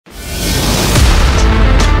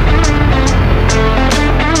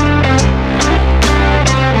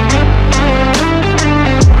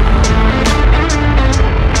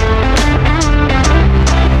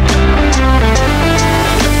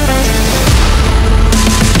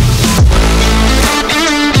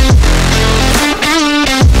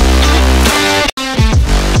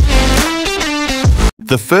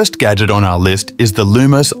The first gadget on our list is the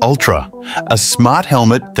LUMOS Ultra, a smart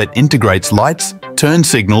helmet that integrates lights, turn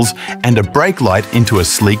signals, and a brake light into a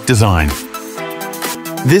sleek design.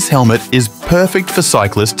 This helmet is perfect for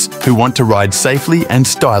cyclists who want to ride safely and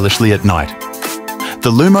stylishly at night.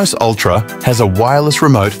 The LUMOS Ultra has a wireless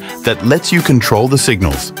remote that lets you control the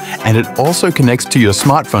signals, and it also connects to your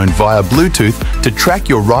smartphone via Bluetooth to track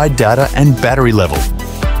your ride data and battery level.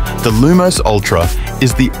 The LUMOS Ultra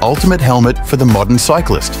is the ultimate helmet for the modern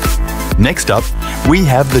cyclist. Next up, we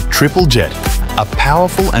have the Triple Jet, a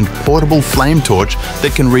powerful and portable flame torch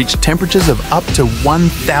that can reach temperatures of up to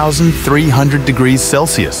 1,300 degrees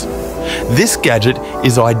Celsius. This gadget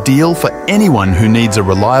is ideal for anyone who needs a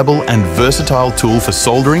reliable and versatile tool for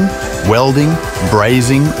soldering, welding,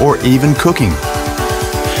 brazing, or even cooking.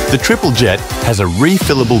 The Triple Jet has a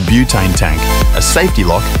refillable butane tank, a safety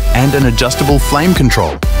lock, and an adjustable flame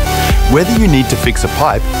control. Whether you need to fix a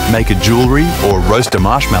pipe, make a jewelry, or roast a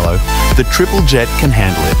marshmallow, the Triple Jet can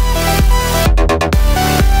handle it.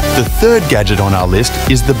 The third gadget on our list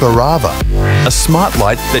is the BARAVA, a smart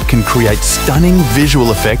light that can create stunning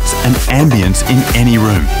visual effects and ambience in any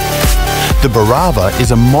room. The BARAVA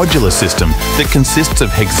is a modular system that consists of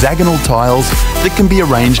hexagonal tiles that can be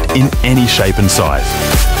arranged in any shape and size.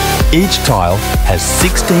 Each tile has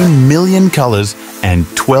 16 million colors and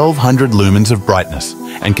 1,200 lumens of brightness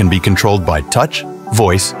and can be controlled by touch,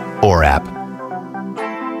 voice, or app.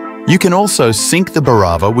 You can also sync the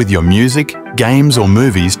BARAVA with your music, games, or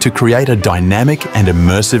movies to create a dynamic and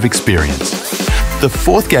immersive experience. The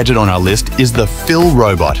fourth gadget on our list is the PHILL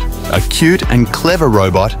robot, a cute and clever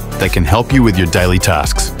robot that can help you with your daily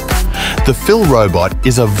tasks. The PHILL robot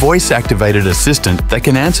is a voice-activated assistant that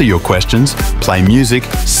can answer your questions, play music,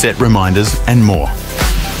 set reminders, and more.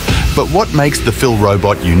 But what makes the PHILL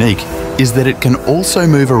robot unique is that it can also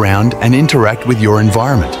move around and interact with your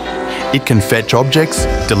environment. It can fetch objects,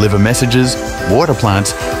 deliver messages, water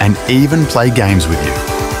plants, and even play games with you.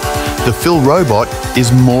 The PHILL robot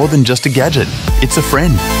is more than just a gadget, it's a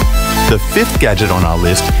friend. The fifth gadget on our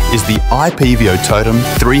list is the IPEVO TOTEM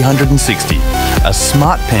 360, a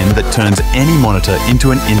smart pen that turns any monitor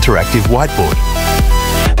into an interactive whiteboard.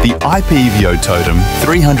 The IPEVO TOTEM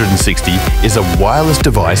 360 is a wireless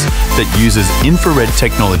device that uses infrared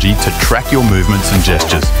technology to track your movements and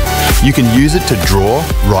gestures. You can use it to draw,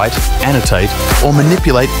 write, annotate, or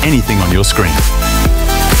manipulate anything on your screen.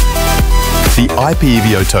 The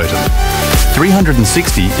IPEVO TOTEM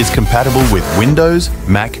 360 is compatible with Windows,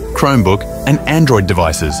 Mac, Chromebook, and Android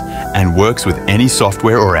devices and works with any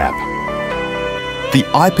software or app. The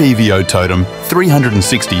IPEVO TOTEM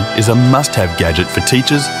 360 is a must-have gadget for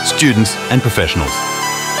teachers, students, and professionals.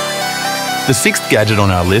 The sixth gadget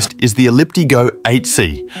on our list is the ELLIPTIGO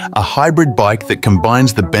 8C, a hybrid bike that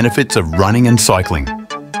combines the benefits of running and cycling.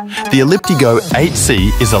 The ELLIPTIGO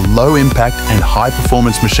 8C is a low-impact and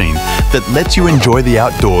high-performance machine that lets you enjoy the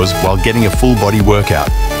outdoors while getting a full-body workout.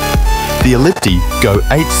 The ELLIPTIGO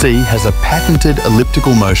 8C has a patented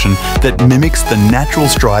elliptical motion that mimics the natural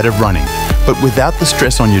stride of running, but without the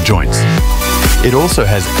stress on your joints. It also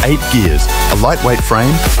has 8 gears, a lightweight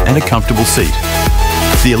frame, and a comfortable seat.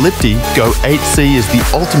 The ELLIPTIGO 8C is the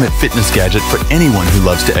ultimate fitness gadget for anyone who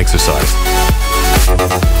loves to exercise.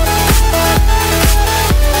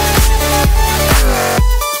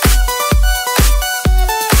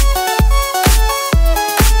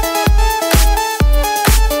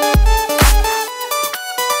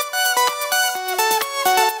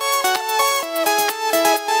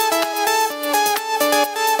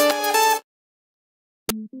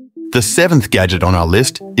 The seventh gadget on our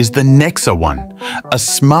list is the NEXAR One, a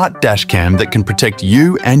smart dashcam that can protect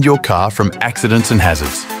you and your car from accidents and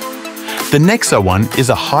hazards. The NEXAR One is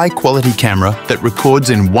a high-quality camera that records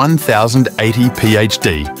in 1080p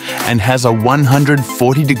HD and has a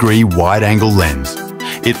 140-degree wide-angle lens.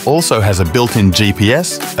 It also has a built-in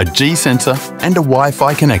GPS, a G-sensor, and a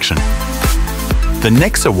Wi-Fi connection. The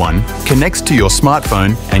NEXAR One connects to your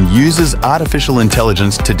smartphone and uses artificial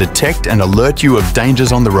intelligence to detect and alert you of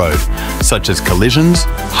dangers on the road, such as collisions,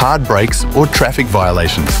 hard brakes, or traffic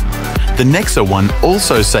violations. The NEXAR One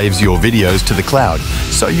also saves your videos to the cloud,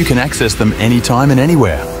 so you can access them anytime and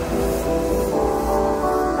anywhere.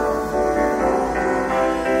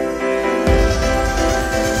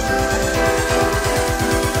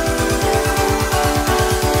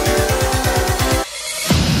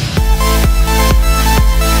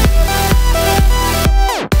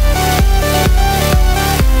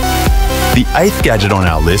 The eighth gadget on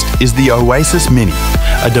our list is the OASIS Mini,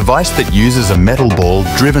 a device that uses a metal ball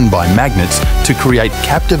driven by magnets to create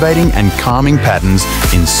captivating and calming patterns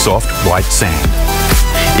in soft white sand.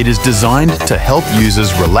 It is designed to help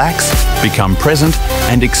users relax, become present,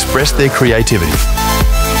 and express their creativity.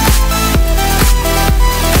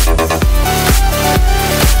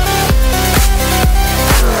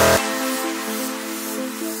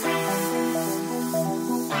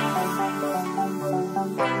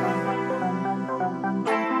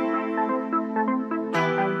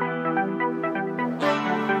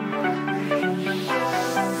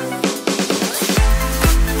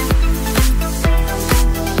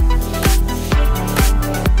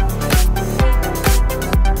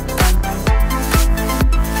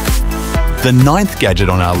 The ninth gadget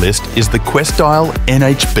on our list is the QUESTYLE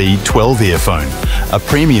NHB12 earphone, a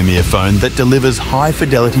premium earphone that delivers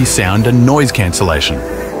high-fidelity sound and noise cancellation.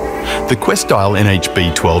 The QUESTYLE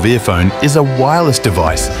NHB12 earphone is a wireless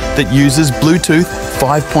device that uses Bluetooth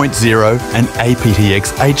 5.0 and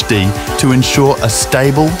aptX HD to ensure a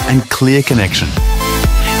stable and clear connection.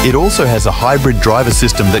 It also has a hybrid driver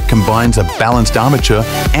system that combines a balanced armature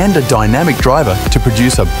and a dynamic driver to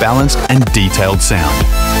produce a balanced and detailed sound.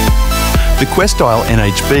 The QUESTYLE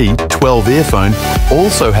NHB12 earphone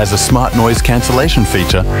also has a smart noise cancellation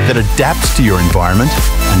feature that adapts to your environment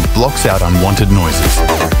and blocks out unwanted noises.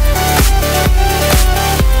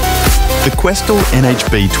 The QUESTYLE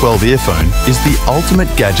NHB12 earphone is the ultimate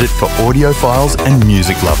gadget for audiophiles and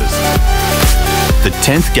music lovers. The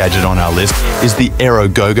 10th gadget on our list is the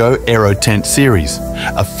AEROGOGO AEROTENT series,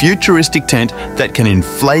 a futuristic tent that can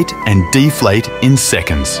inflate and deflate in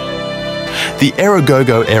seconds. The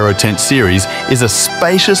AEROGOGO AEROTENT series is a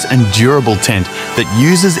spacious and durable tent that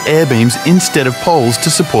uses air beams instead of poles to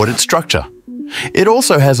support its structure. It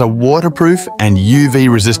also has a waterproof and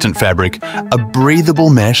UV-resistant fabric, a breathable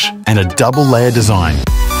mesh, and a double-layer design.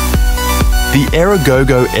 The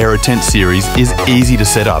AEROGOGO AEROTENT series is easy to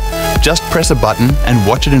set up. Just press a button and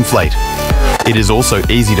watch it inflate. It is also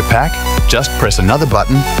easy to pack. Just press another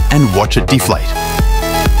button and watch it deflate.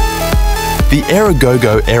 The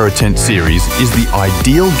AEROGOGO AEROTENT series is the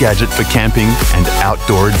ideal gadget for camping and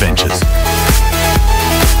outdoor adventures.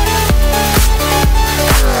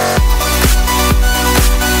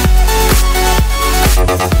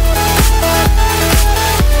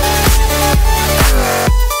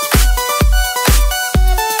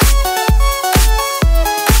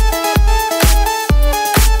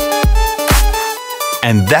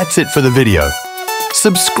 And that's it for the video.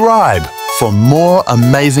 Subscribe for more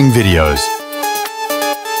amazing videos.